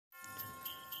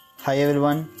Hi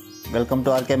everyone, welcome to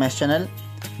RKMS channel.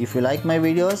 If you like my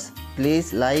videos, please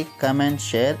like, comment,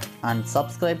 share and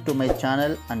subscribe to my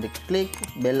channel and click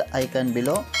bell icon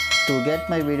below to get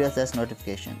my videos as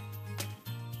notification.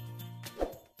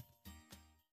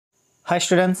 Hi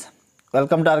students,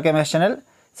 welcome to RKMS channel.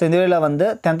 So இந்த வீடியோல வந்து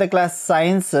 10th class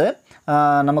science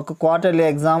நமக்கு quarterly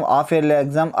exam, half yearly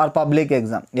exam or public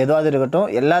exam எதுவாது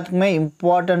இருக்கட்டும் எல்லாத்துக்குமே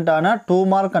இம்பார்ட்டன்ட்டான 2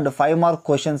 mark and 5 mark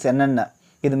questions என்னென்ன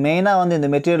இது மெயினாக வந்து இந்த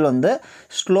மெட்டீரியல் வந்து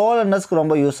ஸ்லோ லேர்னர்ஸ்க்கு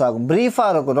ரொம்ப யூஸ் ஆகும். ப்ரீஃபாக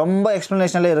இருக்கும், ரொம்ப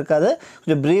எக்ஸ்ப்ளனேஷனில் இருக்காது,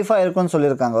 கொஞ்சம் ப்ரீஃபாக இருக்கும்னு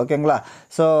சொல்லியிருக்காங்க. ஓகேங்களா?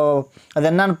 ஸோ அது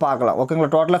என்னன்னு பார்க்கலாம். ஓகேங்களா?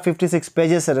 டோட்டலாக 56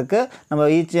 பேஜஸ் இருக்குது. நம்ம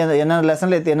ஈச் என்னென்ன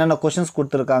லெசனில் என்னென்ன கொஷின்ஸ்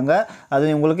கொடுத்துருக்காங்க அது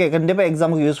உங்களுக்கு கண்டிப்பாக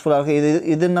எக்ஸாமுக்கு யூஸ்ஃபுல்லாக இருக்குது.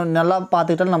 இது நல்லா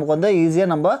பார்த்துக்கிட்டாலும் நமக்கு வந்து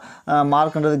ஈஸியாக நம்ம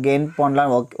மார்க்ன்றது கெயின்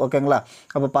பண்ணலாம். ஓகேங்களா?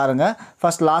 அப்போ பாருங்கள்,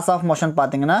 ஃபர்ஸ்ட் லாஸ் ஆஃப் மோஷன்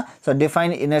பார்த்தீங்கன்னா, so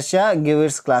define inertia, give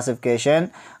it's classification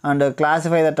and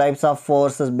classify the types of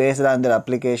forces based on their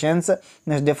applications.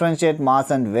 Next, differentiate mass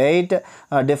and weight,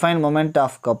 define moment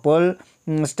of couple,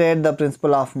 state the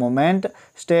principle of moment,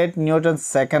 state Newton's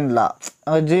second law.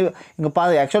 இங்கே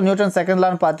actual Newton second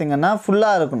லான்னு பார்த்தீங்கன்னா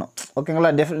ஃபுல்லாக இருக்கணும்.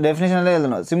 ஓகேங்களா? டெஃபினேஷன்லேயே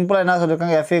எழுதணும். சிம்பிளாக என்ன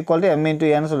சொல்லியிருக்காங்க, F = m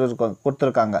 × n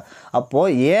கொடுத்துருக்காங்க.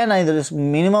 அப்போது ஏன் நான் இது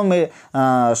மினிமம்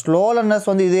ஸ்லோ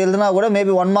லேர்னர்ஸ் வந்து இது எழுதுனா கூட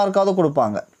மேபி 1 மார்க்காவது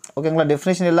கொடுப்பாங்க. ஓகேங்களா?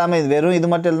 டெஃபினேஷன் எல்லாமே இது வெறும் இது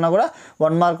மட்டும் இல்லைனா கூட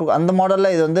 1 மார்க் அந்த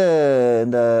மாடலில் இது வந்து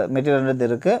இந்த மெட்டீரியல்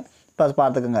இருக்குது. ப்ளஸ்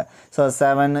பார்த்துக்குங்க. ஸோ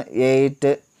 7,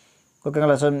 8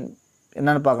 ஓகேங்களா? ஸோ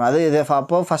என்னென்னு பார்க்கலாம். அது இது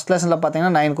அப்போது ஃபஸ்ட் லெசனில்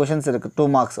பார்த்தீங்கன்னா 9 கொஷின்ஸ் இருக்குது, 2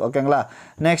 மார்க்ஸ். ஓகேங்களா?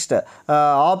 நெக்ஸ்ட்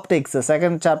ஆப்டிக்ஸ்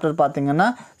செகண்ட் சாப்டர் பார்த்தீங்கன்னா,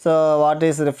 so what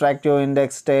is refractive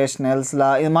index, Snell's லா,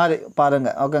 இது மாதிரி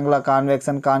பாருங்கள். ஓகேங்களா?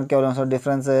 கான்வெக்ஷன், concave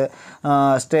difference,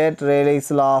 state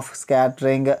ரேலிஸ் law of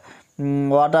scattering,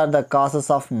 what are the causes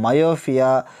of myopia,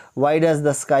 why does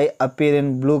the sky appear in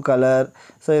blue color,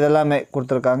 so இதெல்லாமே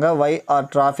கொடுத்துருக்காங்க. why are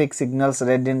traffic signals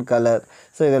red in color,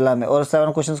 so இதெல்லாமே ஒரு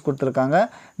 7 questions கொடுத்துருக்காங்க.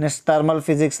 Next thermal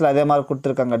ஃபிசிக்ஸில் அதே மாதிரி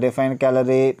கொடுத்துருக்காங்க. Define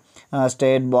gallery,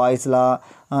 state boys law,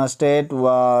 state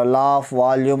law of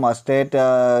volume, state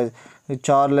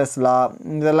Charles லா,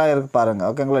 இதெல்லாம் இருக்குது பாருங்கள்.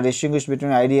 ஓகேங்களா? Distinguish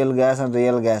between ideal case and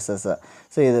real gases,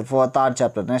 so இது தேர்ட்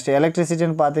சாப்டர். நெக்ஸ்ட்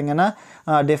எலக்ட்ரிசிட்டின்னு பார்த்தீங்கன்னா,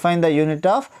 define the unit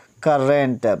of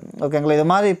current. ஓகேங்களா? இது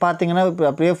மாதிரி பார்த்தீங்கன்னா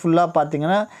அப்படியே ஃபுல்லாக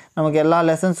பார்த்தீங்கன்னா நமக்கு எல்லா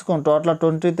லெசன்ஸுக்கும் டோட்டலாக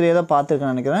 23 தான்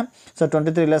பார்த்துருக்கேன்னு நினைக்கிறேன். ஸோ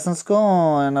 23 லெசன்ஸ்க்கும்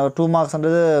 2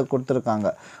 மார்க்ஸ்ன்றது கொடுத்துருக்காங்க.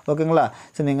 ஓகேங்களா?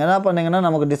 ஸோ நீங்கள் என்ன பண்ணீங்கன்னா,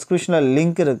 நமக்கு டிஸ்கிரிப்ஷனில்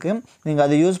லிங்க் இருக்குது, நீங்கள்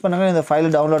அதை யூஸ் பண்ணுங்கள். இந்த ஃபைல்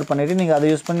டவுன்லோட் பண்ணிவிட்டு நீங்கள் அதை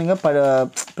யூஸ் பண்ணி நீங்கள்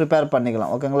ப்ரிப்பேர்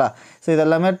பண்ணிக்கலாம். ஓகேங்களா? ஸோ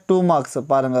இதெல்லாமே 2 மார்க்ஸ்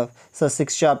பாருங்கள். So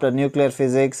 6th chapter nuclear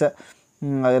physics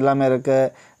அது எல்லாமே இருக்குது.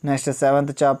 நெக்ஸ்ட்டு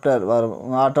 7th சாப்டர்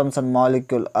வரும் ஆட்டம்ஸ் அண்ட்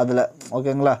மாலிக்யூல் அதில்.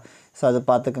 ஓகேங்களா? ஸோ அது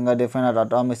பார்த்துக்கோங்க. டிஃபைன் அட்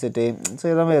அட்டாமிசிட்டி, ஸோ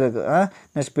எல்லாமே இருக்குது.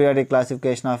 Next periodic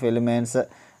classification of elements,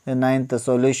 9th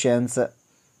solutions.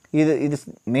 இது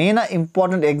மெயினாக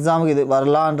இம்பார்ட்டண்ட் எக்ஸாமுக்கு இது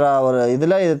வரலான்ற ஒரு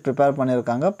இதில் இது ப்ரிப்பேர்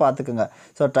பண்ணியிருக்காங்க, பார்த்துக்குங்க.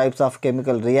 So types of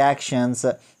chemical reactions,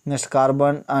 next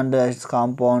carbon and it's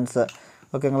compounds.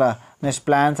 ஓகேங்களா? Next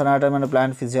plans anatomy and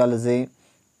plant physiology,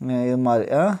 இது மாதிரி.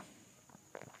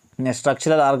 Next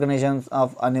structural organisations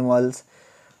of animals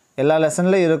எல்லா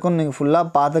லெசன்லேயும் இருக்கும், நீங்கள் ஃபுல்லாக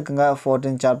பார்த்துக்குங்க.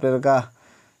 14th சாப்டர் இருக்கா?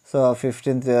 ஸோ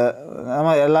 15th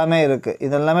ஆமாம் எல்லாமே இருக்குது.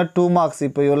 இது எல்லாமே 2 மார்க்ஸ்.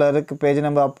 இப்போ இவ்வளோ இருக்குது பேஜ்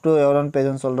நம்பர் அப் டு எவ்வளோன்னு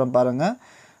பேஜ்னு சொல்கிறேன் பாருங்கள்.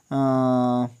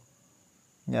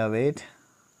 Wait,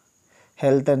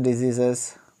 health and diseases,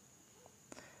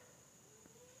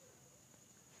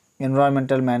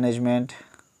 environmental management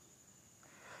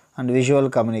and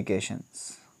visual communications.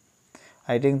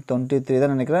 I think 23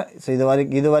 தான் நினைக்கிறேன். ஸோ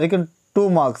இது வரைக்கும் 2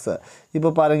 மார்க்ஸ். இப்போ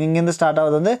பாருங்கள், இங்கேருந்து ஸ்டார்ட்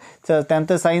ஆகுது வந்து 10th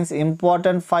science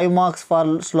important 5 marks for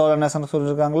slow லேர்னர்ஸ்னு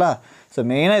சொல்லியிருக்காங்களா? ஸோ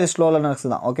மெயினாக இது ஸ்லோ லேர்னர்ஸ்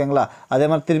தான். ஓகேங்களா? அதே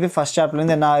மாதிரி திருப்பி ஃபஸ்ட்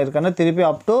சாப்டர்லேருந்து என்ன இருக்குன்னா திருப்பி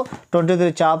up to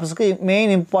 23 சாப்டர்ஸ்க்கு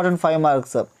main important 5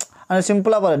 marks. ஆனால்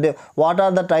சிம்பிளாக பாரு, what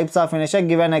are the types of inertia,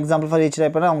 give an example for each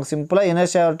type. அவங்க சிம்பிளாக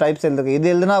இனர்ஷியா டைப்ஸ் எழுதுருக்கு. இது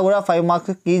எழுதுனா கூட 5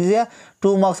 மார்க்ஸுக்கு ஈஸியாக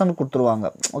 2 மார்க்ஸ்னு கொடுத்துருவாங்க.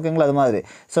 ஓகேங்களா? அது மாதிரி.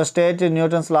 So state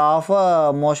Newton's law of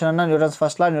மோஷன்னா Newton's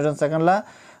first law, Newton's second law,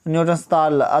 Newton's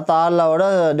third லாவோட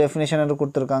definition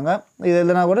கொடுத்துருக்காங்க. இது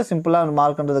எழுதுனா கூட சிம்பிளாக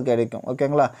மார்க்ன்றது கிடைக்கும்.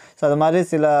 ஓகேங்களா? ஸோ அது மாதிரி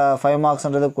சில 5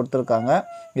 மார்க்ஸ்ன்றது கொடுத்துருக்காங்க.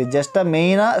 இது ஜஸ்ட்டாக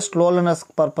மெயினாக ஸ்லோ லேர்னர்ஸ்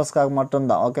பர்பஸ்க்காக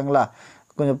மட்டும்தான். ஓகேங்களா?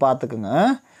 கொஞ்சம் பார்த்துக்குங்க.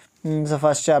 ஸோ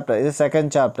ஃபஸ்ட் சாப்டர், இது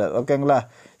செகண்ட் சாப்டர். ஓகேங்களா?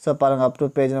 ஸோ பாருங்கள், அப் டு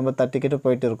பேஜ் நம்பர் 30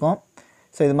 போயிட்டு இருக்கும்.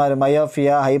 ஸோ இது மாதிரி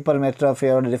மயோஃபியா, ஹைப்பர்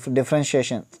மெட்ரோஃபியாவோட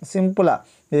டிஃப்ரென்ஷியேஷன் சிம்பிளாக.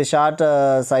 இது ஷார்ட்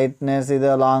சைட்னஸ், இது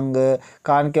லாங்கு,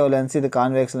 கான்கேவ் லென்ஸ், இது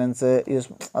கான்வெக்ஸ் லென்ஸு யூஸ்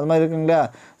அது மாதிரி இருக்குங்களா?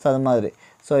 ஸோ அது மாதிரி.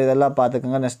 ஸோ இதெல்லாம்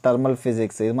பார்த்துக்கோங்க. நெக்ஸ்ட் தெர்மல்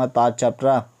ஃபிசிக்ஸ், இது மாதிரி 3rd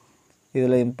சாப்டரா,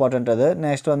 இதில் இம்பார்ட்டண்ட் அது.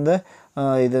 நெக்ஸ்ட் வந்து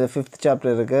இது 5th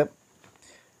சாப்டர் இருக்குது.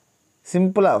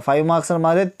 சிம்பிளாக 5 மார்க்ஸ்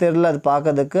மாதிரியே தெரில அது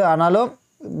பார்க்கறதுக்கு, ஆனாலும்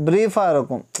ப்ரீஃபாக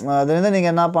இருக்கும். அதுலேருந்து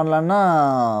நீங்கள் என்ன பண்ணலான்னா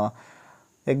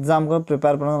எக்ஸாமுக்கு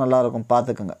ப்ரிப்பேர் பண்ணுறது நல்லாயிருக்கும்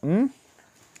பார்த்துக்குங்க.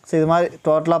 ஸோ இது மாதிரி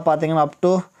டோட்டலாக பார்த்தீங்கன்னா அப்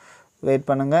டு வெயிட்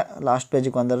பண்ணுங்கள், லாஸ்ட்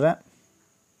பேஜுக்கு வந்துடுறேன்.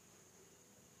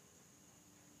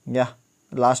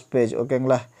 லாஸ்ட் பேஜ்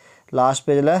ஓகேங்களா. லாஸ்ட்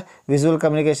பேஜில் விசுவல்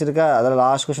கம்யூனிகேஷன் இருக்கா, அதில்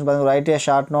லாஸ்ட் கொஸ்டின் பார்த்தீங்கன்னா right a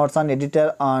short notes on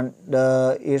editor on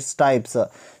it's types.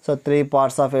 So 3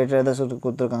 parts of editor தான்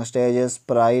கொடுத்துருக்காங்க, ஸ்டேஜஸ்,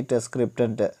 ஸ்ப்ரைட்,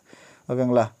 ஸ்கிரிப்டன்ட்டு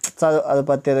ஓகேங்களா. ஸோ அது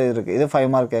பற்றி இருக்குது. இது 5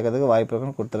 மார்க் கேட்கறதுக்கு வாய்ப்பு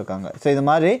இருக்குன்னு கொடுத்துருக்காங்க. ஸோ இது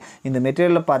மாதிரி இந்த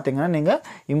மெட்டீரியலில் பார்த்தீங்கன்னா நீங்கள்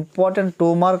இம்பார்ட்டன்ட் 2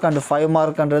 மார்க் அண்ட் 5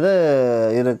 மார்க்ன்றது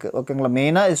இருக்குது ஓகேங்களா.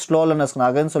 மெயினாக ஸ்லோ லேர்னர்ஸ்க்கு நான்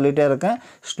அகைன் சொல்லிகிட்டே இருக்கேன்,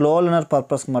 ஸ்லோ லேர்னர்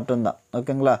பர்பஸ்க்கு மட்டும்தான்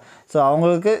ஓகேங்களா. ஸோ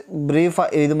அவங்களுக்கு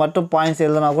ப்ரீஃபாக இது மட்டும் பாயிண்ட்ஸ்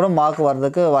எழுதுனா கூட மார்க்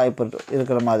வர்றதுக்கு வாய்ப்பு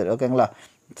இருக்கிற மாதிரி ஓகேங்களா.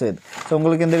 சரி, ஸோ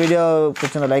உங்களுக்கு இந்த வீடியோ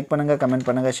பிடிச்சிருந்தா லைக் பண்ணுங்கள், கமெண்ட்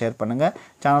பண்ணுங்கள், ஷேர் பண்ணுங்கள்.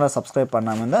 சேனலை சப்ஸ்கிரைப்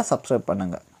பண்ணாமல் இருந்தால் சப்ஸ்கிரைப்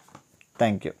பண்ணுங்கள்.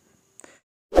 தேங்க்யூ.